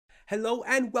Hello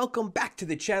and welcome back to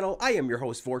the channel. I am your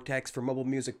host Vortex from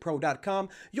MobileMusicPro.com,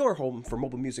 your home for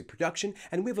mobile music production,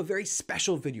 and we have a very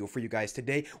special video for you guys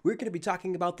today. We're going to be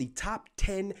talking about the top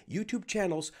 10 YouTube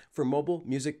channels for mobile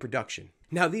music production.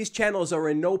 Now these channels are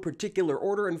in no particular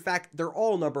order. In fact, they're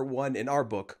all number one in our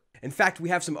book. In fact, we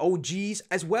have some OGs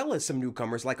as well as some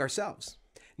newcomers like ourselves.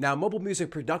 Now, mobile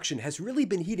music production has really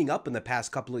been heating up in the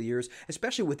past couple of years,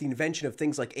 especially with the invention of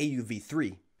things like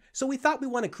AUV3. So we thought we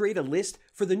want to create a list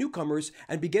for the newcomers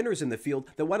and beginners in the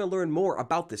field that want to learn more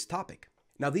about this topic.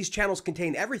 Now these channels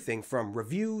contain everything from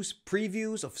reviews,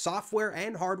 previews of software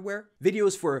and hardware,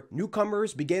 videos for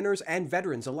newcomers, beginners, and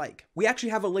veterans alike. We actually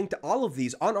have a link to all of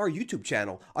these on our YouTube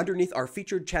channel underneath our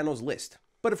featured channels list.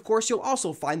 But of course, you'll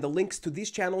also find the links to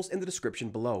these channels in the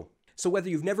description below. So whether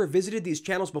you've never visited these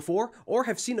channels before or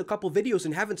have seen a couple videos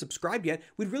and haven't subscribed yet,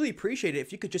 we'd really appreciate it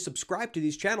if you could just subscribe to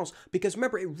these channels, because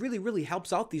remember, it really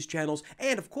helps out these channels,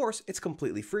 and of course, it's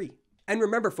completely free. And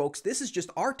remember folks, this is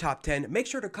just our top 10. Make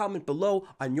sure to comment below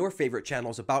on your favorite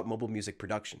channels about mobile music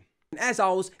production. And as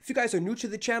always, if you guys are new to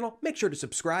the channel, make sure to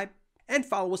subscribe and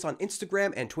follow us on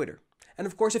Instagram and Twitter. And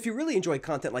of course, if you really enjoy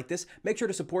content like this, make sure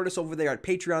to support us over there at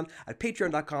Patreon at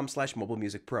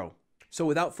patreon.com/mobilemusicpro. So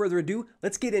without further ado,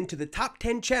 let's get into the top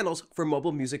 10 channels for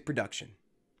mobile music production.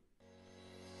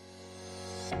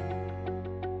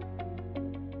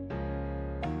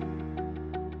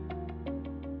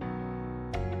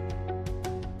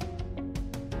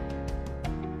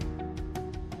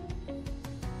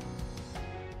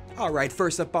 Alright,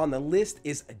 first up on the list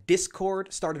is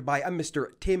Discchord, started by a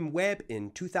Mr. Tim Webb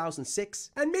in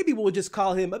 2006, and maybe we'll just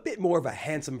call him a bit more of a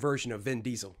handsome version of Vin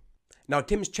Diesel. Now,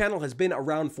 Tim's channel has been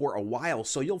around for a while,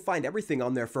 so you'll find everything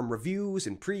on there from reviews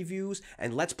and previews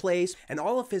and let's plays, and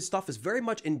all of his stuff is very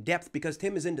much in depth because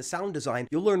Tim is into sound design.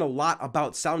 You'll learn a lot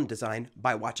about sound design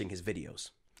by watching his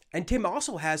videos. And Tim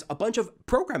also has a bunch of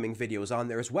programming videos on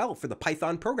there as well for the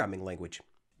Python programming language.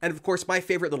 And of course, my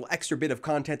favorite little extra bit of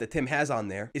content that Tim has on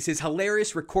there is his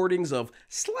hilarious recordings of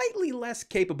slightly less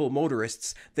capable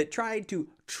motorists that tried to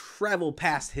travel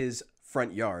past his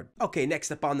front yard. Okay,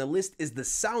 next up on the list is the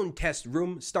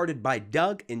Soundtestroom, started by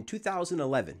Doug in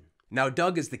 2011. Now,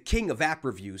 Doug is the king of app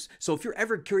reviews, so if you're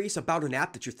ever curious about an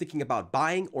app that you're thinking about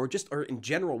buying, or in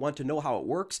general want to know how it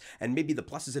works and maybe the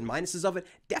pluses and minuses of it,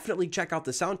 definitely check out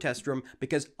the Soundtestroom,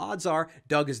 because odds are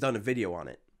Doug has done a video on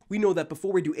it. We know that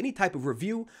before we do any type of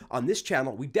review on this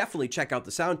channel, we definitely check out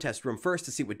the Soundtestroom first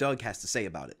to see what Doug has to say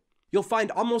about it. You'll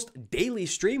find almost daily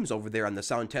streams over there on the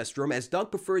Soundtestroom, as Doug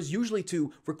prefers usually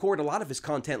to record a lot of his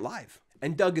content live.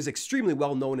 And Doug is extremely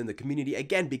well known in the community,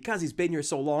 again, because he's been here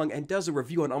so long and does a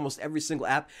review on almost every single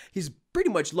app. He's pretty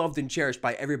much loved and cherished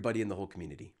by everybody in the whole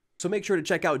community. So make sure to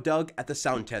check out Doug at the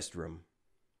Soundtestroom.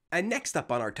 And next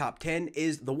up on our top 10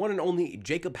 is the one and only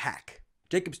Jakob Haq.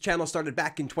 Jakob's channel started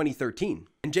back in 2013,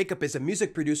 and Jakob is a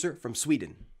music producer from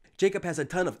Sweden. Jakob has a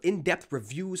ton of in-depth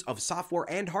reviews of software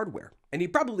and hardware, and he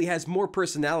probably has more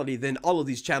personality than all of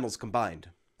these channels combined.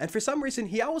 And for some reason,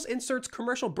 he always inserts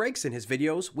commercial breaks in his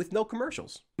videos with no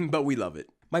commercials. But we love it.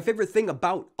 My favorite thing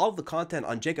about all the content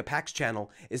on Jakob Haq's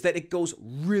channel is that it goes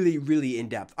really in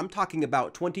depth. I'm talking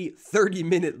about 20-30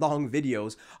 minute long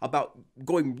videos about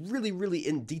going really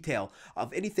in detail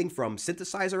of anything from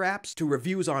synthesizer apps to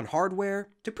reviews on hardware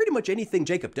to pretty much anything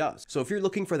Jakob does. So if you're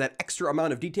looking for that extra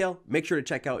amount of detail, make sure to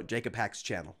check out Jakob Haq's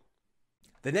channel.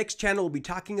 The next channel we'll be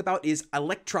talking about is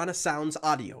Electronisounds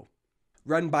Audio,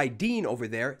 run by Dean over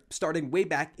there, starting way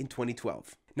back in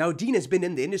 2012. Now, Dean has been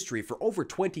in the industry for over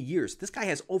 20 years. This guy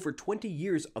has over 20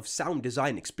 years of sound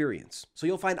design experience. So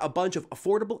you'll find a bunch of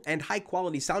affordable and high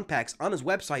quality sound packs on his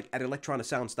website at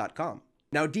Electronisounds.com.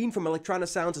 Now, Dean from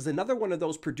Electronisounds is another one of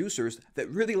those producers that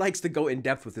really likes to go in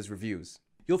depth with his reviews.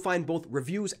 You'll find both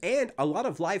reviews and a lot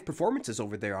of live performances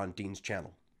over there on Dean's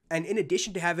channel. And in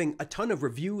addition to having a ton of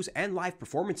reviews and live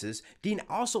performances, Dean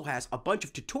also has a bunch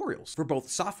of tutorials for both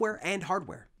software and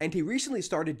hardware. And he recently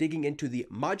started digging into the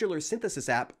modular synthesis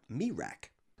app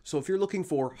Mirac. So if you're looking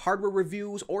for hardware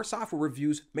reviews or software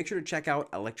reviews, make sure to check out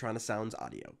Electronisounds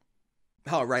Audio.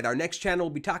 Alright, our next channel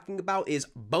we'll be talking about is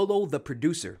Bolo Da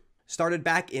Producer, started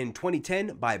back in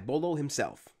 2010 by Bolo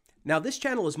himself. Now this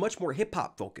channel is much more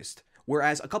hip-hop focused,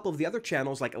 whereas a couple of the other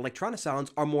channels like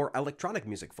Electronisounds are more electronic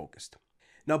music focused.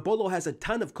 Now, Bolo has a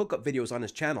ton of cook-up videos on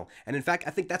his channel, and in fact, I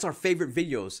think that's our favorite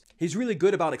videos. He's really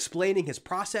good about explaining his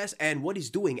process and what he's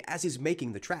doing as he's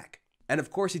making the track. And of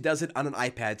course, he does it on an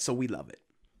iPad, so we love it.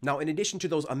 Now, in addition to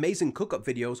those amazing cook-up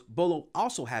videos, Bolo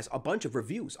also has a bunch of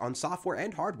reviews on software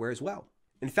and hardware as well.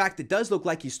 In fact, it does look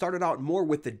like he started out more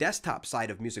with the desktop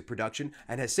side of music production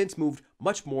and has since moved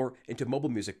much more into mobile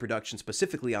music production,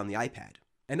 specifically on the iPad.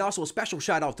 And also a special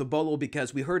shout out to Bolo,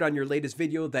 because we heard on your latest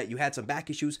video that you had some back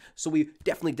issues, so we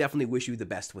definitely wish you the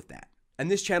best with that.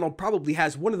 And this channel probably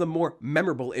has one of the more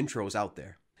memorable intros out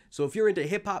there. So if you're into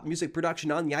hip-hop music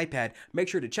production on the iPad, make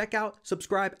sure to check out,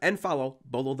 subscribe, and follow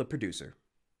Bolo Da Producer.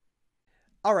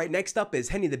 Alright, next up is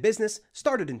Henny The Bizness,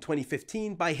 started in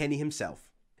 2015 by Henny himself.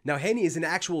 Now Henny is an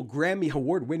actual Grammy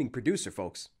award-winning producer,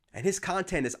 folks, and his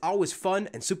content is always fun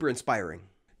and super inspiring.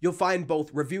 You'll find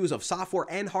both reviews of software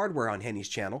and hardware on Henny's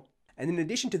channel, and in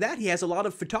addition to that, he has a lot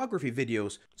of photography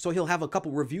videos, so he'll have a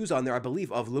couple reviews on there, I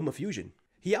believe, of LumaFusion.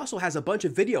 He also has a bunch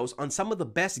of videos on some of the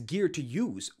best gear to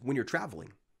use when you're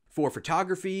traveling, for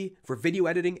photography, for video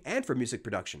editing, and for music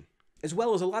production, as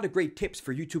well as a lot of great tips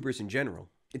for YouTubers in general.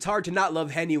 It's hard to not love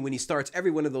Henny when he starts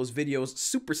every one of those videos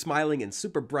super smiling and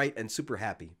super bright and super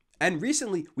happy. And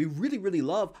recently, we really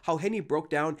love how Henny broke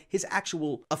down his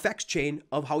actual effects chain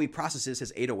of how he processes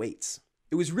his 808s.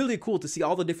 It was really cool to see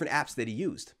all the different apps that he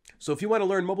used. So if you want to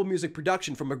learn mobile music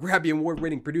production from a Grammy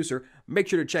award-winning producer, make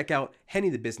sure to check out Henny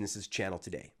The Bizness's channel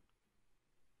today.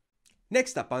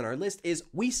 Next up on our list is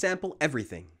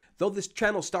Wesampleeverthing. Though this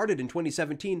channel started in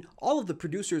 2017, all of the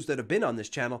producers that have been on this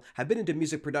channel have been into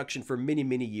music production for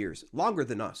many years, longer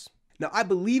than us. Now, I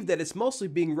believe that it's mostly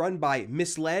being run by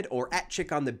Misled or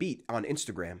 @ChickOnTheBeat on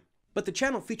Instagram. But the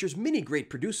channel features many great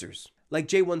producers, like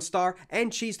J1 Star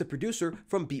and She's the Producer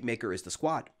from Beatmaker is the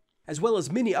Squad, as well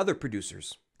as many other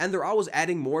producers. And they're always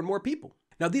adding more and more people.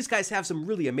 Now, these guys have some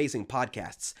really amazing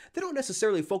podcasts. They don't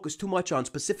necessarily focus too much on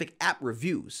specific app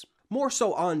reviews, more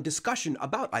so on discussion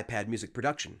about iPad music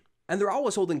production. And they're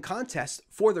always holding contests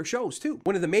for their shows too.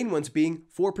 One of the main ones being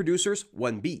 4 producers,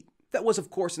 1 beat. That was of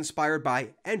course inspired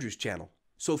by Andrew's channel.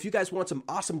 So if you guys want some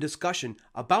awesome discussion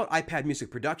about iPad music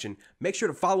production, make sure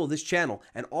to follow this channel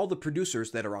and all the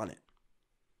producers that are on it.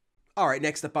 Alright,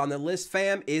 next up on the list,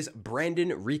 fam, is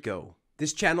Brandon Rico.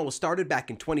 This channel was started back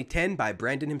in 2010 by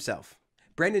Brandon himself.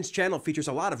 Brandon's channel features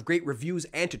a lot of great reviews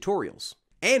and tutorials.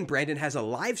 And Brandon has a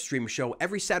live stream show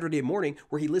every Saturday morning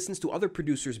where he listens to other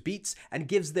producers' beats and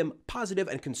gives them positive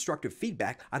and constructive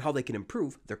feedback on how they can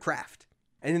improve their craft.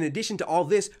 And in addition to all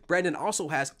this, Brandon also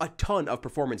has a ton of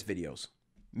performance videos,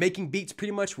 making beats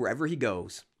pretty much wherever he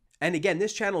goes. And again,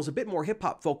 this channel is a bit more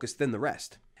hip-hop focused than the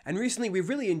rest. And recently, we've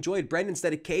really enjoyed Brandon's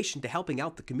dedication to helping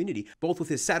out the community, both with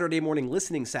his Saturday morning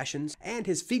listening sessions and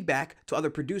his feedback to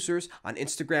other producers on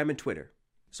Instagram and Twitter.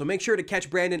 So make sure to catch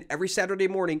Brandon every Saturday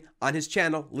morning on his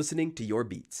channel listening to your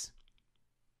beats.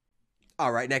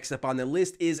 Alright, next up on the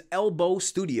list is ElbowMedia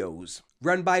Studios,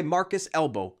 run by Marcus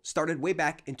Elbow, started way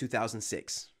back in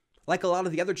 2006. Like a lot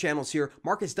of the other channels here,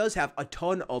 Marcus does have a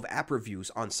ton of app reviews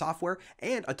on software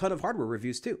and a ton of hardware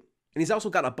reviews too. And he's also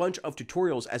got a bunch of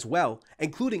tutorials as well,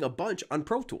 including a bunch on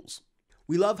Pro Tools.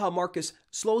 We love how Marcus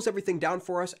slows everything down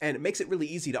for us and it makes it really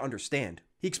easy to understand.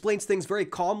 He explains things very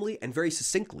calmly and very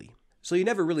succinctly, so you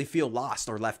never really feel lost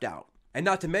or left out. And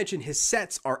not to mention, his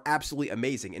sets are absolutely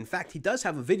amazing. In fact, he does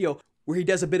have a video where he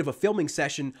does a bit of a filming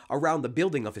session around the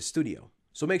building of his studio.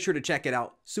 So make sure to check it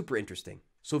out, super interesting.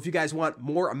 So if you guys want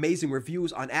more amazing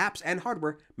reviews on apps and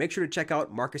hardware, make sure to check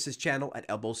out Marcus's channel at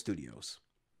ElbowMedia Studios.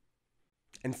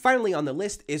 And finally on the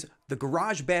list is the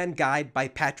GarageBand Guide by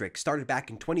Patrick, started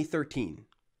back in 2013.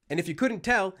 And if you couldn't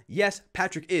tell, yes,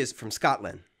 Patrick is from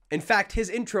Scotland. In fact, his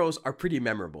intros are pretty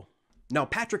memorable. Now,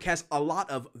 Patrick has a lot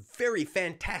of very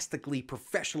fantastically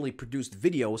professionally produced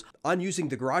videos on using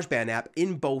the GarageBand app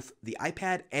in both the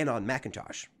iPad and on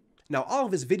Macintosh. Now, all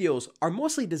of his videos are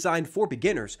mostly designed for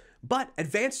beginners, but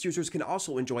advanced users can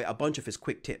also enjoy a bunch of his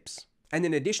quick tips. And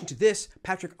in addition to this,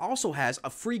 Patrick also has a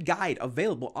free guide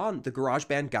available on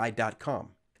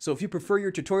thegaragebandguide.com. So if you prefer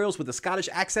your tutorials with a Scottish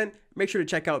accent, make sure to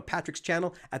check out Patrick's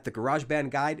channel at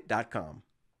thegaragebandguide.com.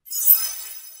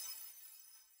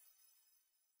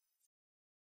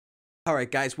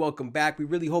 Alright guys, welcome back. We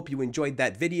really hope you enjoyed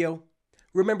that video.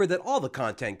 Remember that all the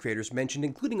content creators mentioned,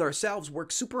 including ourselves,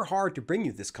 work super hard to bring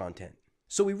you this content.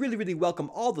 So we really welcome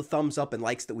all the thumbs up and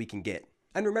likes that we can get.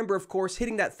 And remember, of course,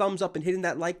 hitting that thumbs up and hitting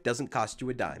that like doesn't cost you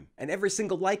a dime. And every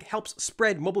single like helps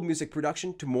spread mobile music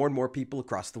production to more and more people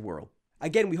across the world.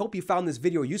 Again, we hope you found this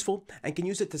video useful and can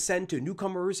use it to send to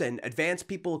newcomers and advanced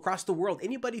people across the world,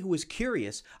 anybody who is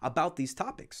curious about these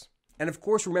topics. And of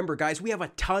course, remember guys, we have a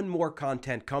ton more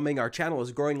content coming. Our channel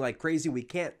is growing like crazy. We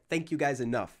can't thank you guys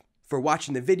enough for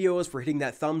watching the videos, for hitting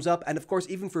that thumbs up, and of course,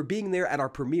 even for being there at our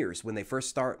premieres when they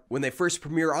first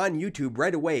premiere on YouTube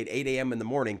right away at 8 a.m. in the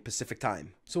morning Pacific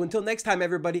time. So until next time,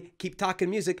 everybody, keep talking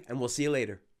music and we'll see you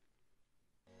later.